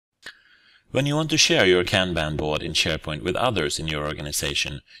When you want to share your Kanban board in SharePoint with others in your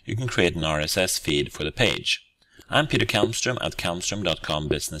organization, you can create an RSS feed for the page. I'm Peter Kalmstrom at kalmstrom.com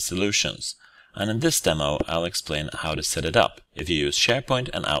Business Solutions, and in this demo I'll explain how to set it up if you use SharePoint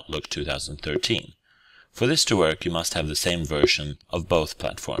and Outlook 2013. For this to work, you must have the same version of both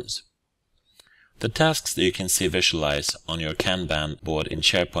platforms. The tasks that you can see visualized on your Kanban board in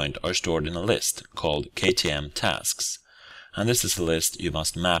SharePoint are stored in a list called KTM Tasks, and this is a list you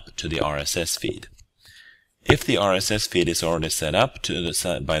must map to the RSS feed. If the RSS feed is already set up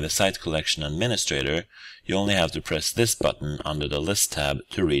by the Site Collection Administrator, you only have to press this button under the List tab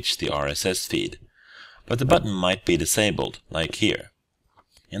to reach the RSS feed. But the button might be disabled, like here.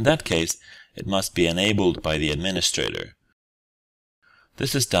 In that case, it must be enabled by the administrator.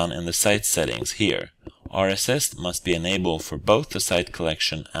 This is done in the site settings here. RSS must be enabled for both the site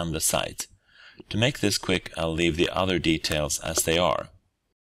collection and the site. To make this quick, I'll leave the other details as they are.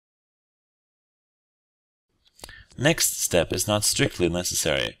 Next step is not strictly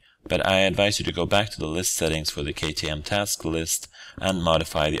necessary, but I advise you to go back to the list settings for the KTM task list and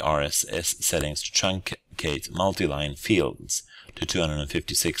modify the RSS settings to truncate multi-line fields to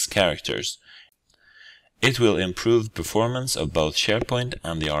 256 characters. It will improve performance of both SharePoint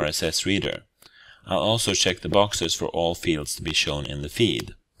and the RSS reader. I'll also check the boxes for all fields to be shown in the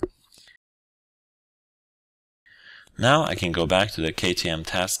feed. Now I can go back to the KTM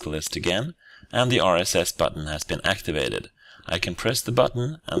task list again, and the RSS button has been activated. I can press the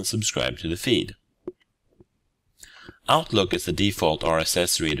button and subscribe to the feed. Outlook is the default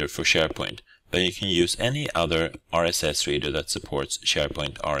RSS reader for SharePoint, but you can use any other RSS reader that supports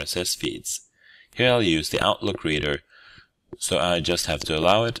SharePoint RSS feeds. Here I'll use the Outlook reader, so I just have to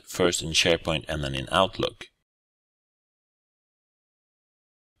allow it first in SharePoint and then in Outlook.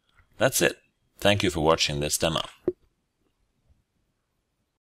 That's it. Thank you for watching this demo.